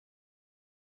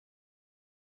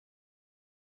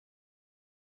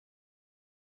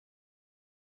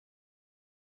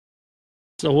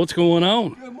So what's going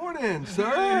on? Good morning,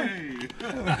 sir. Hey.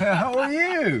 How are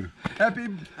you?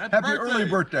 Happy early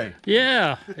birthday.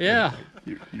 Yeah.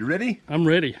 You ready? I'm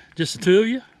ready. Just the two of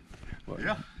you? Well,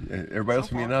 yeah. Everybody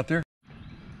else getting out there?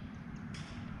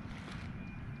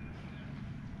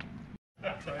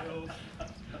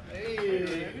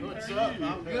 Hey, what's up?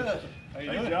 I'm good.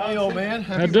 Hey, old man.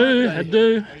 I do. How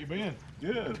you been?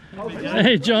 Good.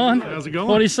 Hey, John. How's it going?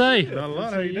 What'd he say? Not a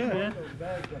lot. How you doing?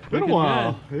 Been a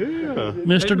while. Yeah.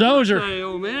 Mr. Dozer. Hey,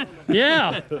 old man.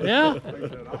 Yeah.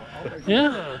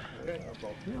 Yeah,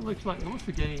 looks like most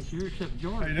of the games here except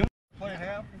Jordan. Play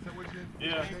half? Is that what you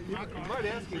did? Yeah. You might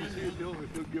ask him to see if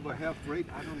they'll give a half rate.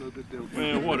 I don't know that they'll do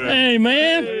Man, whatever. Hey,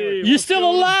 man. You still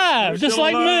alive, just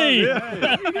like me.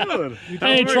 Yeah. Good.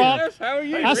 Hey, Trop. How are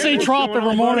you? I see Trop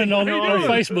every morning on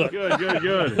Facebook.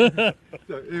 Good.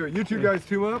 So, anyway, you two guys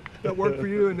team up. That work for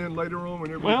you, and then later on,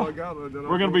 when everybody bug out, then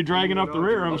We're going to be dragging up the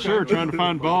rear, I'm sure, trying to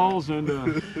find balls and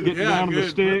getting down to the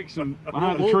sticks and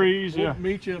behind the trees. We'll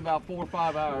meet you in about 4 or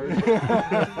 5 hours.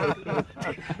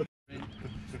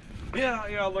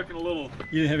 Yeah, looking a little.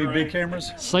 You didn't have any big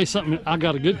cameras? Say something. I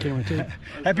got a good camera, too.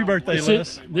 Happy birthday,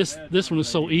 Les. This one is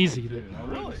so easy.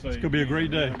 Really? It's going to be a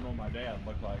great day. My dad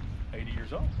looked like 80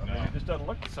 years old. I mean, it just doesn't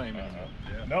look the same anymore.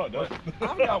 Yeah. No, it doesn't.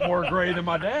 I've got more gray than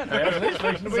my dad has.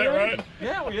 Is that right?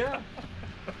 Yeah, well, yeah.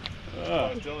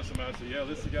 I was telling somebody, I said, yeah,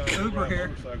 this is the guy I ride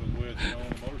motorcycles with, you know, on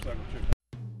the motorcycle trip.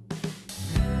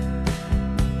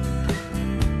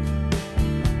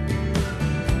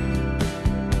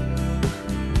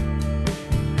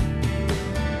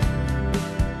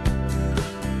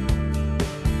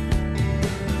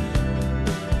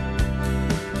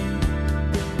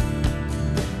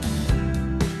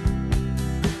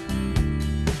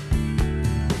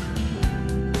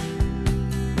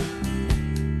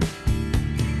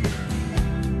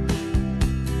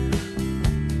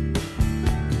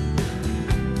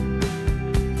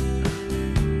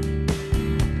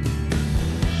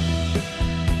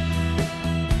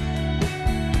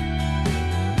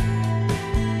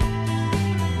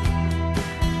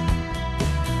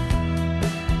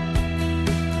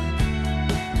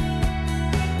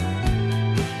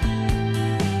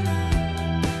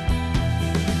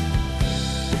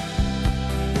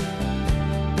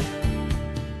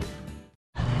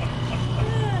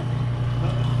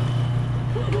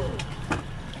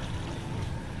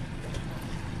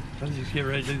 Let's just get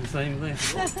ready to do the same thing.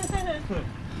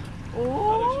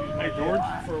 Hey, George,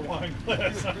 for a wine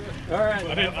glass. All right.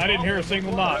 I didn't hear a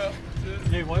single knock.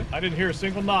 Hey, what? I didn't hear a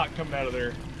single knock coming out of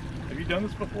there. Have you done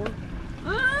this before?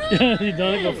 You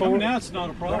done it before? Now it's not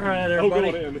a problem. All right, everybody.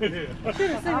 Oh, go in. I should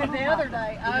have seen it the other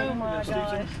day. Oh my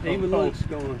gosh. Even Luke's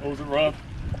going. Oh, was it rough?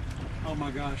 Oh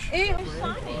my gosh. It was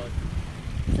shiny.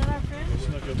 Is that our friend?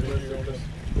 Snuck up in here on this.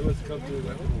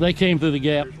 They came through the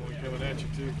gap. There's one coming at you,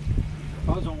 too. If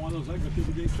I was on one of those, I'd go through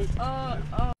the gate too.